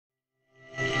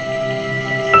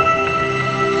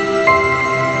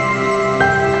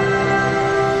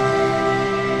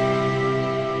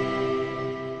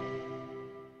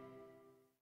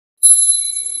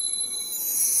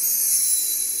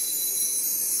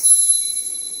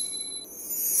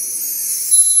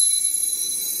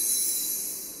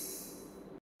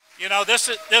You know, this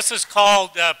is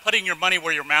called putting your money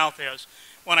where your mouth is.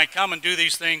 When I come and do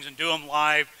these things and do them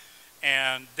live,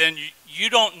 and then you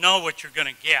don't know what you're going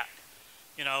to get.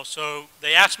 You know, so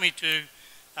they asked me to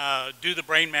do the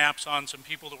brain maps on some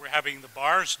people that were having the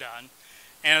bars done,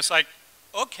 and it's like,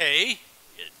 okay,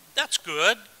 that's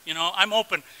good. You know, I'm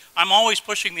open. I'm always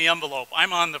pushing the envelope.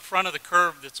 I'm on the front of the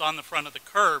curve that's on the front of the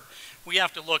curve. We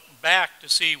have to look back to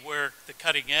see where the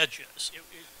cutting edge is.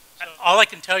 All I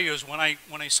can tell you is when I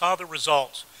saw the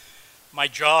results, my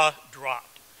jaw dropped.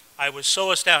 I was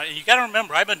so astounded. And you got to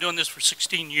remember, I've been doing this for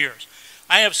 16 years.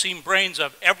 I have seen brains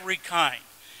of every kind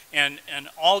and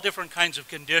all different kinds of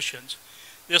conditions.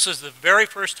 This is the very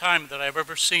first time that I've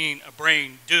ever seen a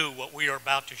brain do what we are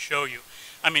about to show you.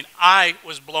 I mean, I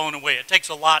was blown away. It takes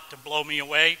a lot to blow me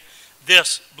away.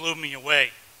 This blew me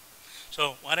away.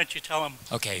 So why don't you tell them?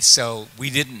 Okay, so we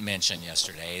didn't mention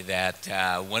yesterday that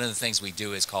one of the things we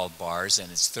do is called bars,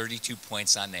 and it's 32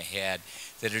 points on the head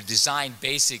that are designed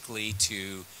basically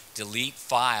to delete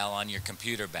file on your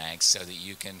computer bank so that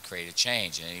you can create a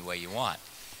change in any way you want.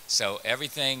 So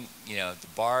everything, you know, the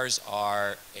bars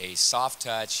are a soft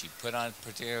touch. You put on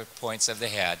particular points of the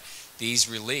head. These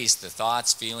release the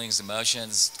thoughts, feelings,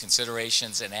 emotions,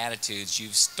 considerations, and attitudes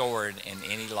you've stored in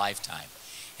any lifetime.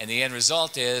 And the end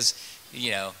result is,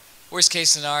 you know, worst case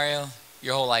scenario,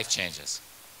 your whole life changes.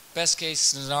 Best case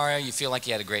scenario, you feel like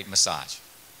you had a great massage.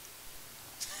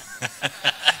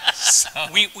 So.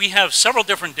 We have several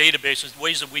different databases,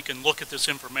 ways that we can look at this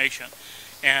information.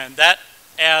 And that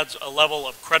adds a level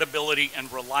of credibility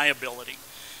and reliability.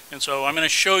 And so I'm going to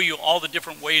show you all the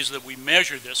different ways that we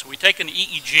measure this. So we take an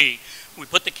EEG, we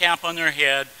put the cap on their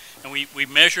head, and we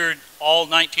measured all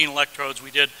 19 electrodes.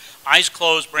 We did eyes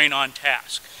closed, brain on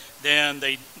task. Then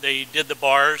they did the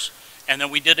bars, and then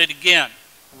we did it again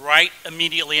right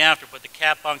immediately after. Put the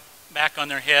cap back on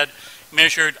their head,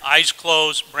 measured eyes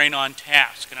closed, brain on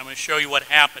task. And I'm going to show you what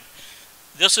happened.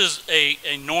 This is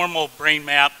a normal brain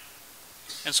map.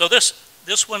 And so this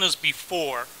one is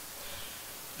before.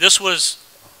 This was,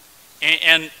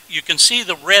 and you can see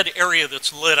the red area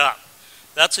that's lit up.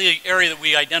 That's the area that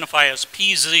we identify as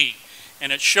PZ.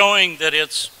 And it's showing that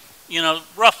it's, you know,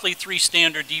 roughly 3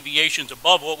 standard deviations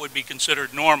above what would be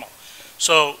considered normal.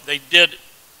 So they did,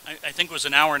 I think it was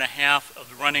an hour and a half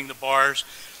of running the bars.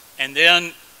 And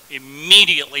then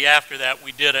immediately after that,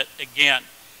 we did it again.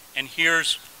 And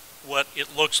here's what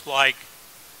it looks like.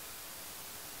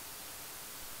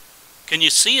 Can you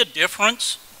see a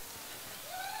difference?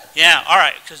 Yeah, all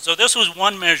right. So this was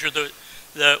one measure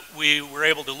that we were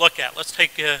able to look at. Let's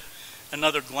take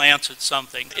another glance at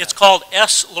something. It's called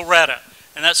S-Loretta,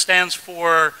 and that stands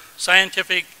for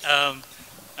Scientific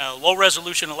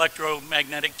Low-Resolution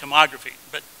Electromagnetic Tomography.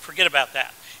 But forget about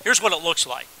that. Here's what it looks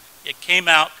like. It came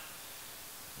out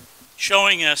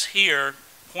showing us here,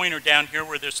 pointer down here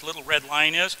where this little red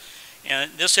line is,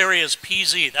 and this area is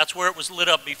PZ. That's where it was lit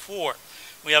up before.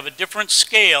 We have a different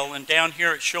scale, and down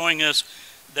here it's showing us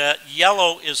that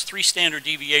yellow is 3 standard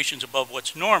deviations above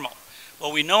what's normal.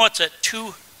 Well, we know it's at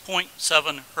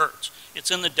 2.7 hertz.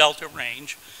 It's in the delta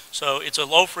range, so it's a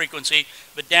low frequency,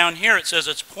 but down here it says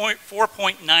it's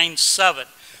 4.97.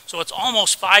 So it's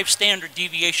almost 5 standard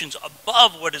deviations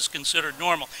above what is considered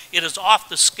normal. It is off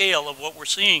the scale of what we're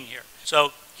seeing here.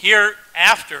 So here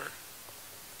after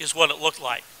is what it looked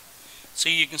like.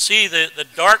 See, you can see the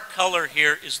dark color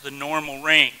here is the normal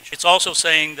range. It's also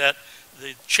saying that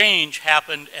the change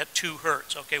happened at 2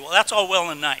 hertz. Okay, well that's all well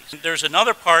and nice. There's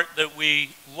another part that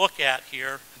we look at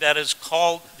here that is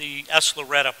called the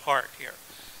S-Loretta part here.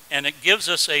 And it gives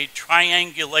us a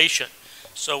triangulation.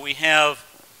 So we have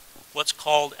what's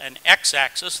called an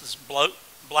x-axis, this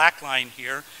black line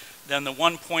here. Then the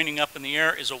one pointing up in the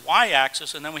air is a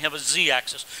y-axis, and then we have a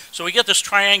z-axis. So we get this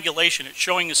triangulation. It's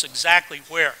showing us exactly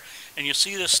where. And you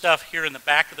see this stuff here in the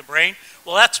back of the brain?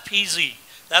 Well, that's PZ.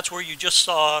 That's where you just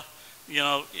saw, you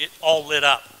know, it all lit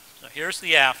up. So here's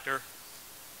the after.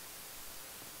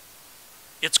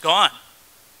 It's gone.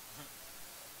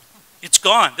 It's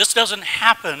gone. This doesn't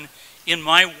happen in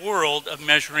my world of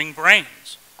measuring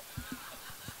brains.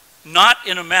 Not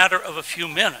in a matter of a few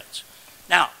minutes.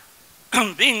 Now,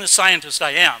 being the scientist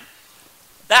I am,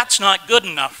 that's not good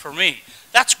enough for me.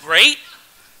 That's great,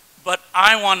 but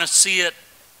I want to see it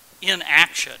in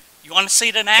action. You want to see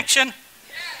it in action? Yeah.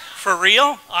 For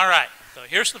real? All right. So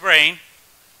here's the brain,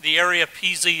 the area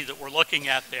PZ that we're looking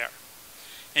at there.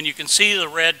 And you can see the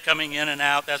red coming in and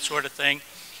out, that sort of thing.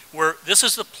 This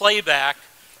is the playback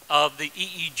of the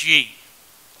EEG.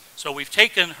 So we've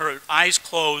taken her eyes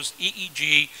closed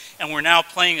EEG, and we're now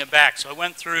playing it back. So I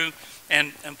went through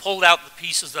and pulled out the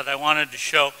pieces that I wanted to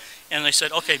show, and they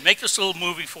said, okay, make this little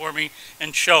movie for me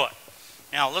and show it.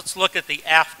 Now let's look at the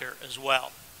after as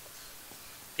well.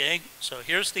 Okay, so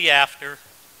here's the after.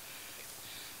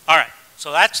 All right,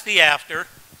 so that's the after.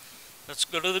 Let's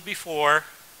go to the before.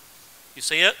 You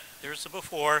see it? There's the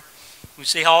before. We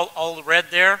see all the red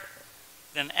there.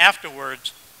 Then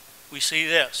afterwards, we see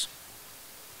this.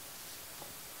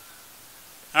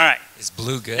 All right. Is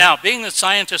blue good? Now, being the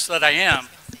scientist that I am,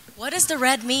 What does the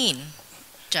red mean,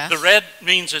 Jeff? the red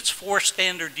means it's 4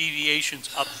 standard deviations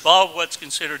above what's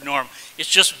considered normal. It's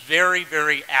just very,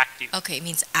 very active. Okay, it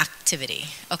means activity.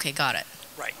 Okay, got it.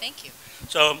 Right. Thank you.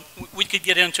 So we could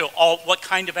get into what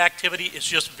kind of activity. It's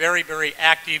just very, very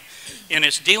active, and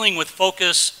it's dealing with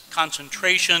focus,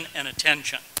 concentration, and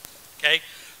attention. Okay?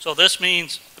 So this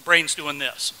means the brain's doing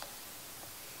this.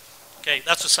 Okay,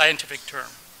 that's a scientific term.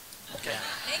 Okay.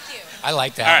 Thank you. I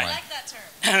like that All right. one. I like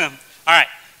that term. All right,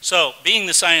 so being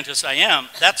the scientist I am,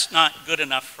 that's not good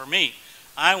enough for me.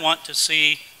 I want to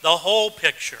see the whole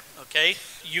picture, okay?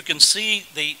 You can see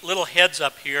the little heads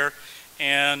up here,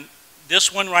 and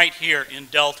this one right here in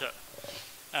delta.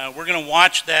 We're going to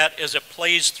watch that as it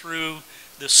plays through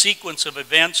the sequence of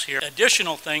events here.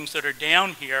 Additional things that are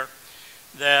down here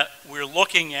that we're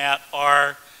looking at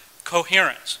are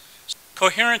coherence.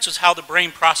 Coherence is how the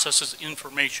brain processes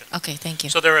information. Okay, thank you.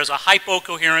 So there is a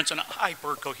hypocoherence and a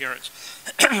hypercoherence.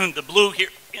 The blue here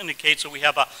indicates that we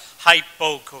have a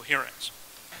hypocoherence.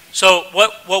 So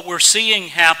what we're seeing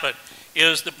happen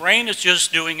is the brain is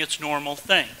just doing its normal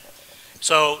thing.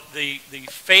 So the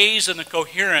phase and the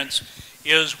coherence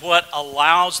is what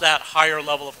allows that higher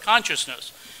level of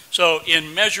consciousness. So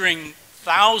in measuring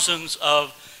thousands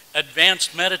of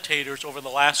advanced meditators over the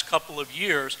last couple of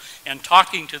years and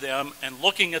talking to them and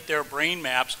looking at their brain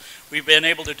maps, we've been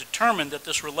able to determine that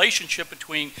this relationship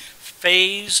between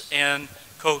phase and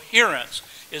coherence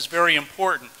is very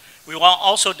important. We've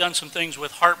also done some things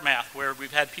with heart math where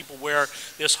we've had people wear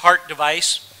this heart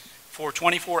device for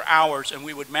 24 hours, and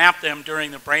we would map them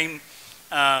during the brain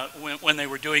when they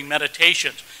were doing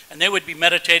meditations. And they would be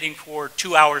meditating for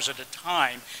 2 hours at a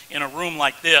time in a room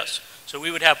like this. So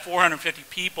we would have 450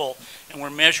 people, and we're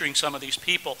measuring some of these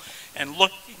people and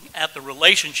looking at the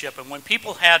relationship. And when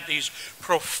people had these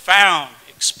profound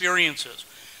experiences,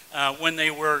 when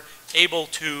they were able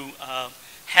to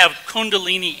have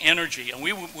kundalini energy, and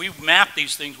we've mapped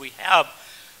these things, we have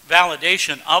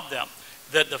validation of them,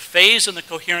 that the phase and the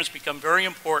coherence become very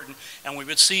important, and we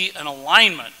would see an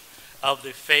alignment of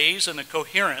the phase and the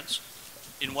coherence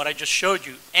in what I just showed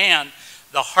you, and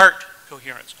the heart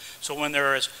coherence. So when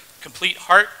there is complete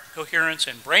heart coherence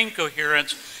and brain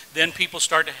coherence, then people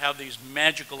start to have these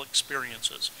magical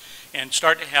experiences and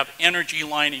start to have energy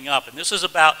lining up. And this is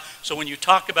about, so when you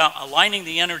talk about aligning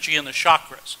the energy in the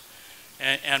chakras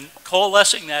and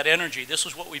coalescing that energy, this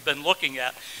is what we've been looking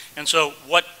at. And so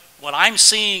what I'm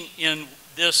seeing in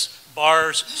this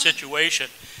bars situation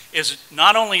is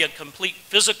not only a complete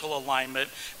physical alignment,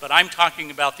 but I'm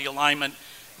talking about the alignment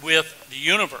with the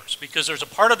universe, because there's a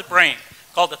part of the brain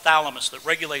called the thalamus that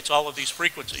regulates all of these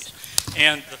frequencies.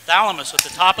 And the thalamus, at the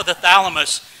top of the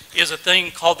thalamus, is a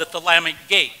thing called the thalamic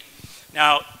gate.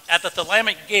 Now, at the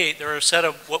thalamic gate, there are a set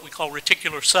of what we call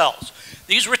reticular cells.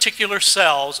 These reticular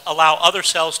cells allow other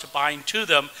cells to bind to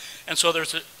them, and so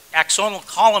there's axonal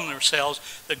columnar cells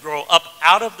that grow up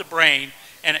out of the brain,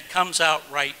 and it comes out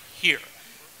right here.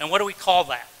 And what do we call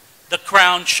that? The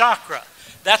crown chakra.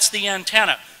 That's the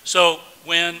antenna. So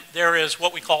when there is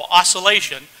what we call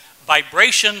oscillation,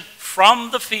 vibration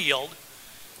from the field,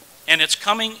 and it's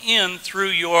coming in through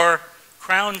your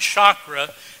crown chakra,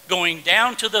 going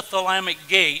down to the thalamic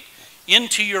gate,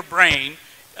 into your brain,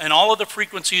 and all of the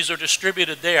frequencies are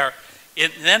distributed there,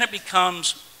 then it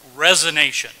becomes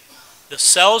resonation. The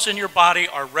cells in your body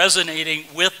are resonating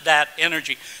with that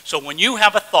energy. So when you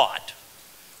have a thought,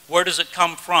 where does it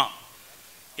come from?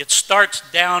 It starts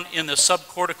down in the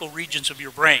subcortical regions of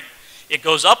your brain. It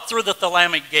goes up through the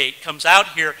thalamic gate, comes out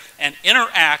here, and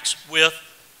interacts with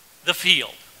the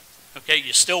field. Okay,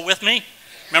 you still with me?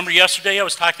 Remember yesterday I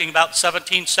was talking about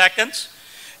 17 seconds?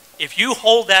 If you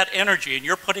hold that energy and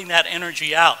you're putting that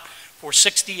energy out for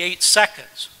 68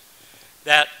 seconds,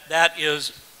 that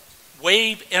is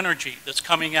wave energy that's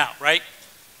coming out, right?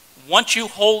 Once you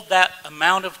hold that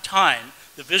amount of time,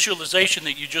 the visualization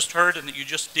that you just heard and that you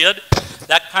just did,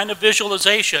 that kind of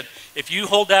visualization, if you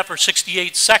hold that for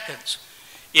 68 seconds,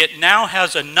 it now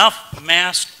has enough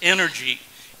massed energy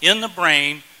in the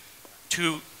brain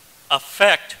to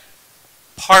affect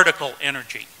particle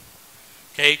energy.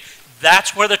 Okay,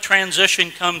 that's where the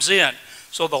transition comes in.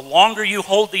 So the longer you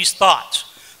hold these thoughts,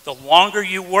 the longer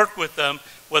you work with them,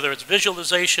 whether it's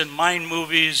visualization, mind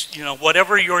movies,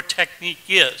 whatever your technique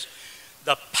is,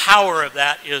 the power of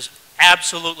that is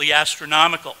absolutely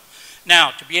astronomical.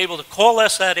 Now, to be able to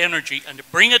coalesce that energy and to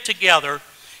bring it together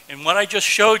in what I just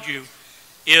showed you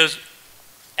is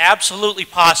absolutely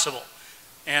possible.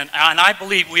 And I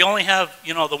believe we only have,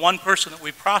 you know, the one person that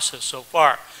we've processed so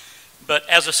far. But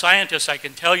as a scientist, I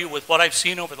can tell you with what I've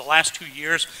seen over the last 2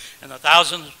 years and the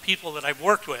thousands of people that I've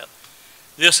worked with,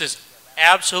 this is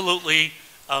absolutely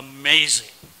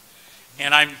amazing.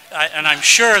 And I'm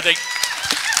sure that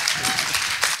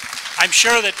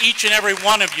each and every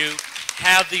one of you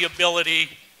have the ability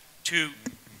to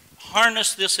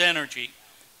harness this energy,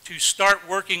 to start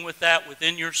working with that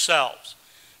within yourselves,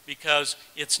 because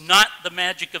it's not the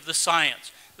magic of the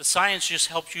science. The science just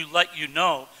helps you let you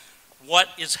know what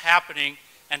is happening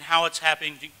and how it's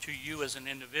happening to you as an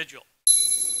individual.